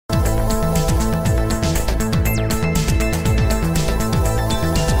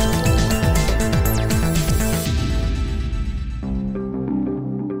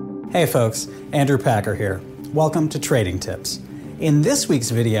Hey folks, Andrew Packer here. Welcome to Trading Tips. In this week's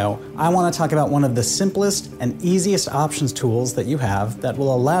video, I want to talk about one of the simplest and easiest options tools that you have that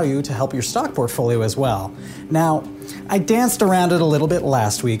will allow you to help your stock portfolio as well. Now, I danced around it a little bit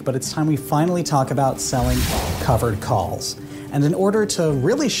last week, but it's time we finally talk about selling covered calls. And in order to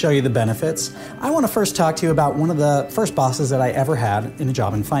really show you the benefits, I want to first talk to you about one of the first bosses that I ever had in a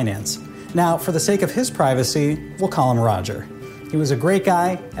job in finance. Now, for the sake of his privacy, we'll call him Roger. He was a great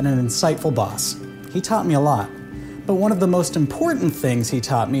guy and an insightful boss. He taught me a lot. But one of the most important things he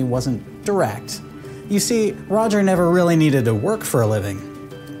taught me wasn't direct. You see, Roger never really needed to work for a living.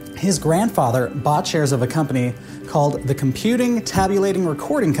 His grandfather bought shares of a company called the Computing, Tabulating,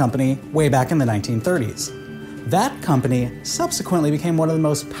 Recording Company way back in the 1930s. That company subsequently became one of the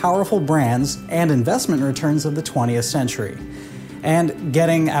most powerful brands and investment returns of the 20th century. And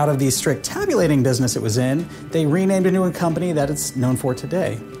getting out of the strict tabulating business it was in, they renamed it to a company that it's known for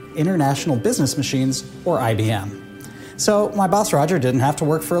today, International Business Machines, or IBM. So my boss Roger didn't have to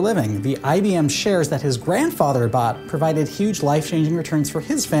work for a living. The IBM shares that his grandfather bought provided huge life-changing returns for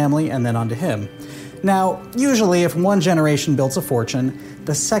his family and then on to him. Now, usually if one generation builds a fortune,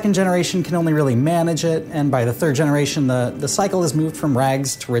 the second generation can only really manage it, and by the third generation, the cycle is moved from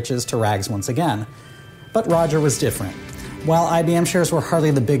rags to rags once again. But Roger was different. While IBM shares were hardly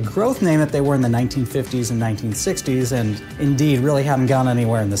the big growth name that they were in the 1950s and 1960s, and indeed really haven't gone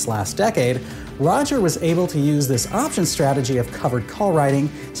anywhere in this last decade, Roger was able to use this option strategy of covered call writing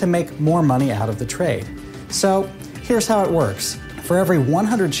to make more money out of the trade. So here's how it works. For every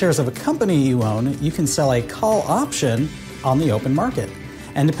 100 shares of a company you own, you can sell a call option on the open market.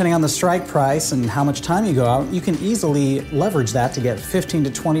 And depending on the strike price and how much time you go out, you can easily leverage that to get 15 to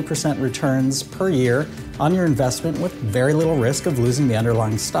 20% returns per year on your investment with very little risk of losing the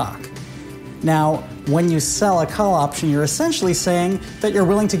underlying stock. Now, when you sell a call option, you're essentially saying that you're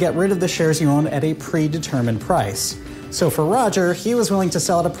willing to get rid of the shares you own at a predetermined price. So for Roger, he was willing to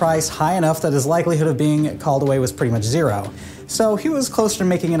sell at a price high enough that his likelihood of being called away was pretty much zero. So he was closer to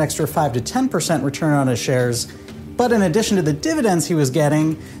making an extra 5 to 10% return on his shares. But in addition to the dividends he was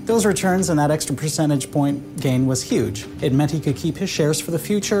getting, those returns and that extra percentage point gain was huge. It meant he could keep his shares for the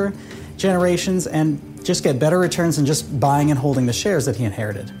future generations and just get better returns than just buying and holding the shares that he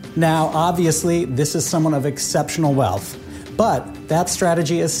inherited. Now, obviously, this is someone of exceptional wealth, but that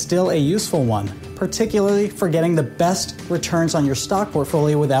strategy is still a useful one, particularly for getting the best returns on your stock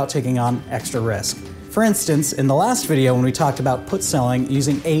portfolio without taking on extra risk. For instance, in the last video when we talked about put selling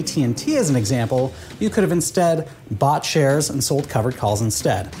using AT&T as an example, you could have instead bought shares and sold covered calls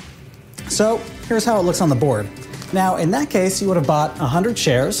instead. So here's how it looks on the board. Now, in that case, you would have bought 100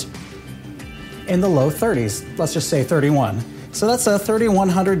 shares in the low 30s, let's just say 31. So that's a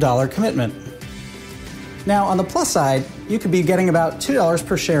 $3,100 commitment. Now, on the plus side, you could be getting about $2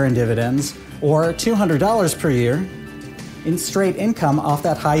 per share in dividends or $200 per year in straight income off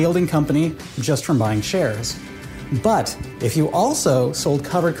that high-yielding company just from buying shares. But if you also sold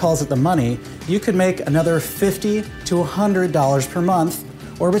covered calls at the money, you could make another $50 to $100 per month,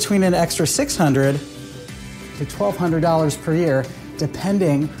 or between an extra $600 to $1,200 per year,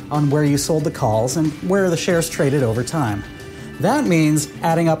 depending on where you sold the calls and where the shares traded over time. That means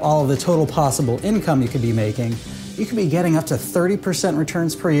adding up all of the total possible income you could be making, you could be getting up to 30%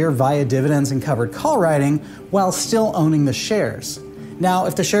 returns per year via dividends and covered call writing while still owning the shares. Now,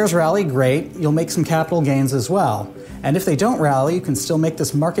 if the shares rally, great, you'll make some capital gains as well. And if they don't rally, you can still make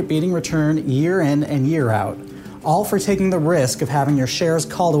this market-beating return year in and year out, all for taking the risk of having your shares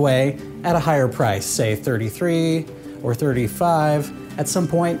called away at a higher price, say 33 or 35. At some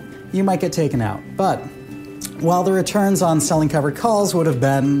point, you might get taken out. But while the returns on selling covered calls would have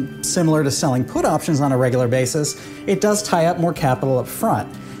been similar to selling put options on a regular basis, it does tie up more capital up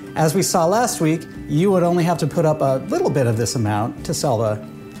front. As we saw last week, you would only have to put up a little bit of this amount to sell the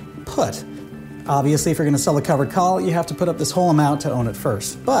put. Obviously, if you're going to sell a covered call, you have to put up this whole amount to own it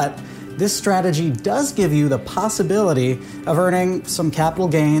first. But this strategy does give you the possibility of earning some capital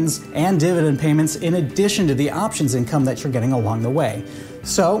gains and dividend payments in addition to the options income that you're getting along the way.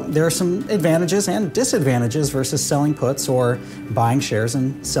 So there are some advantages and disadvantages versus selling puts or buying shares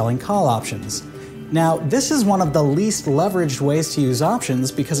and selling call options. Now, this is one of the least leveraged ways to use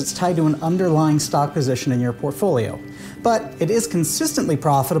options because it's tied to an underlying stock position in your portfolio. But it is consistently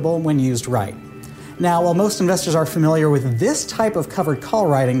profitable when used right. Now, while most investors are familiar with this type of covered call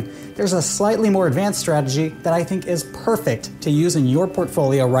writing, there's a slightly more advanced strategy that I think is perfect to use in your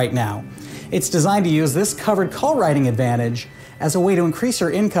portfolio right now. It's designed to use this covered call writing advantage as a way to increase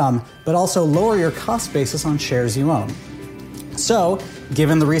your income, but also lower your cost basis on shares you own. So,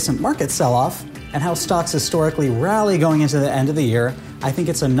 given the recent market sell-off and how stocks historically rally going into the end of the year, I think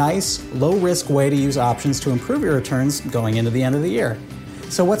it's a nice, low-risk way to use options to improve your returns going into the end of the year.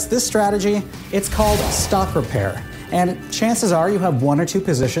 So what's this strategy? It's called stock repair. And chances are you have one or two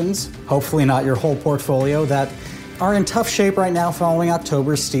positions, hopefully not your whole portfolio, that are in tough shape right now following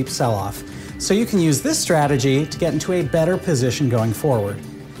October's steep sell-off. So you can use this strategy to get into a better position going forward.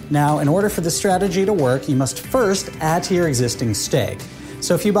 Now, in order for this strategy to work, you must first add to your existing stake.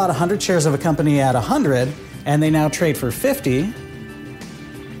 So if you bought 100 shares of a company at 100 and they now trade for 50,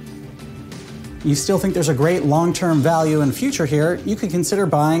 you still think there's a great long-term value and future here, you could consider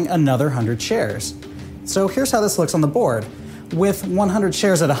buying another 100 shares. So here's how this looks on the board. With 100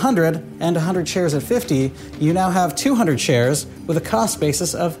 shares at 100 and 100 shares at 50, you now have 200 shares with a cost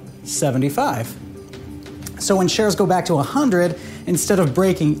basis of 75. So when shares go back to 100, instead of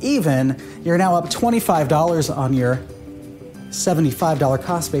breaking even, you're now up $25 on your $75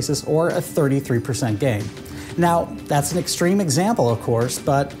 cost basis, or a 33% gain. Now, that's an extreme example, of course,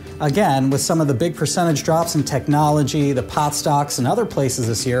 but again, with some of the big percentage drops in technology, the pot stocks, and other places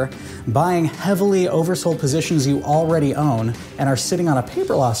this year, buying heavily oversold positions you already own and are sitting on a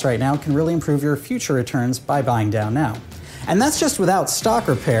paper loss right now can really improve your future returns by buying down now. And that's just without stock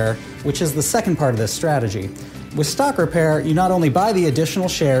repair, which is the second part of this strategy. With stock repair, you not only buy the additional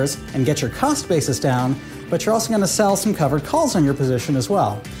shares and get your cost basis down, but you're also going to sell some covered calls on your position as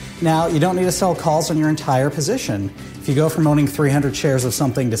well. Now, you don't need to sell calls on your entire position. If you go from owning 300 shares of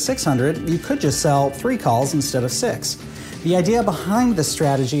something to 600, you could just sell 3 calls instead of 6. The idea behind this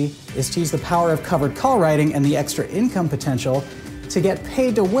strategy is to use the power of covered call writing and the extra income potential to get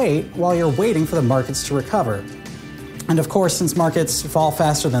paid to wait while you're waiting for the markets to recover. And of course, since markets fall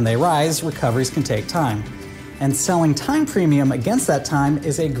faster than they rise, recoveries can take time. And selling time premium against that time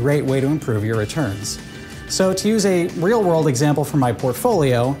is a great way to improve your returns. So to use a real-world example from my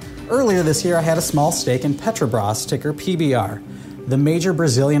portfolio, earlier this year I had a small stake in Petrobras, ticker PBR, the major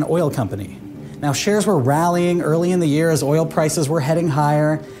Brazilian oil company. Now, shares were rallying early in the year as oil prices were heading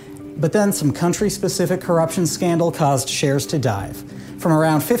higher, but then some country-specific corruption scandal caused shares to dive, from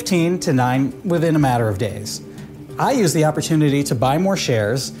around 15 to 9 within a matter of days. I used the opportunity to buy more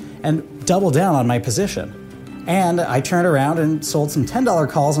shares and double down on my position. And I turned around and sold some $10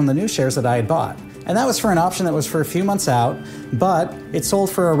 calls on the new shares that I had bought. And that was for an option that was for a few months out, but it sold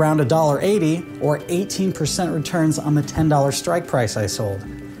for around $1.80 or 18% returns on the $10 strike price I sold.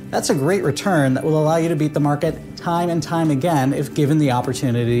 That's a great return that will allow you to beat the market time and time again if given the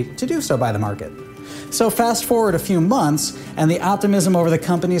opportunity to do so by the market. So fast forward a few months, and the optimism over the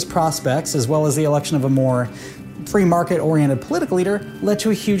company's prospects, as well as the election of a more free market-oriented political leader, led to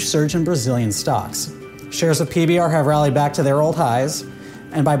a huge surge in Brazilian stocks. Shares of PBR have rallied back to their old highs,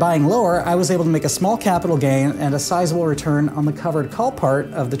 and by buying lower, I was able to make a small capital gain and a sizable return on the covered call part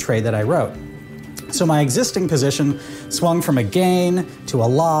of the trade that I wrote. So my existing position swung from a gain to a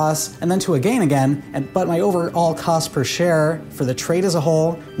loss and then to a gain again, but my overall cost per share for the trade as a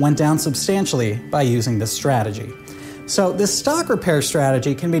whole went down substantially by using this strategy. So this stock repair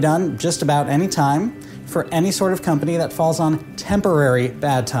strategy can be done just about any time for any sort of company that falls on temporary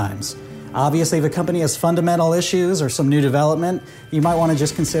bad times. Obviously, if a company has fundamental issues or some new development, you might want to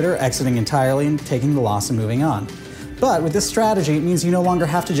just consider exiting entirely and taking the loss and moving on. But with this strategy, it means you no longer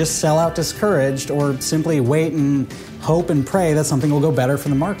have to just sell out discouraged or simply wait and hope and pray that something will go better for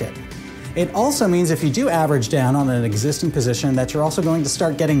the market. It also means if you do average down on an existing position that you're also going to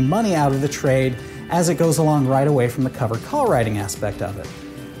start getting money out of the trade as it goes along right away from the covered call writing aspect of it.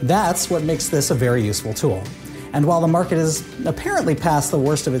 That's what makes this a very useful tool. And while the market is apparently past the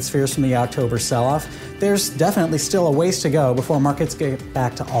worst of its fears from the October sell-off, there's definitely still a ways to go before markets get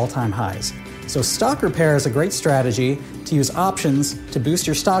back to all-time highs. So stock repair is a great strategy to use options to boost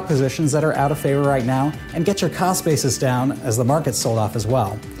your stock positions that are out of favor right now and get your cost basis down as the market sold off as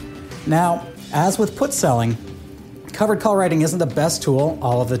well. Now, as with put selling, covered call writing isn't the best tool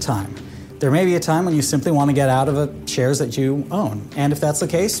all of the time. There may be a time when you simply want to get out of the shares that you own, and if that's the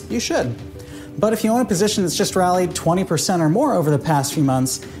case, you should. But if you own a position that's just rallied 20% or more over the past few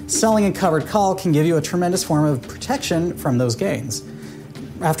months, selling a covered call can give you a tremendous form of protection from those gains.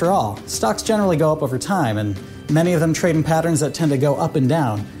 After all, stocks generally go up over time, and many of them trade in patterns that tend to go up and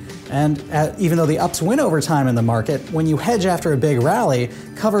down. And even though the ups win over time in the market, when you hedge after a big rally,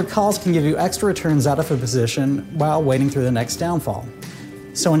 covered calls can give you extra returns out of a position while waiting through the next downfall.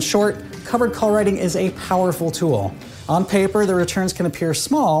 So in short, covered call writing is a powerful tool. On paper, the returns can appear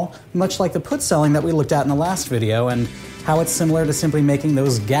small, much like the put selling that we looked at in the last video, and how it's similar to simply making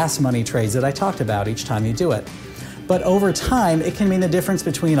those gas money trades that I talked about each time you do it. But over time, it can mean the difference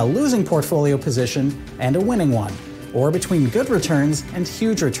between a losing portfolio position and a winning one, or between good returns and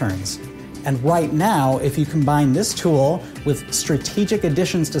huge returns. And right now, if you combine this tool with strategic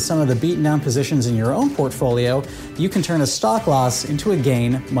additions to some of the beaten down positions in your own portfolio, you can turn a stock loss into a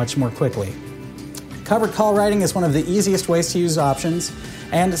gain much more quickly. Covered call writing is one of the easiest ways to use options,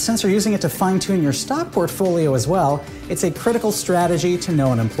 and since you're using it to fine-tune your stock portfolio as well, it's a critical strategy to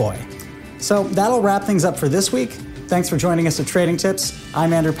know and employ. So that'll wrap things up for this week. Thanks for joining us at Trading Tips.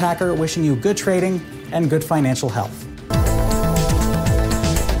 I'm Andrew Packer, wishing you good trading and good financial health.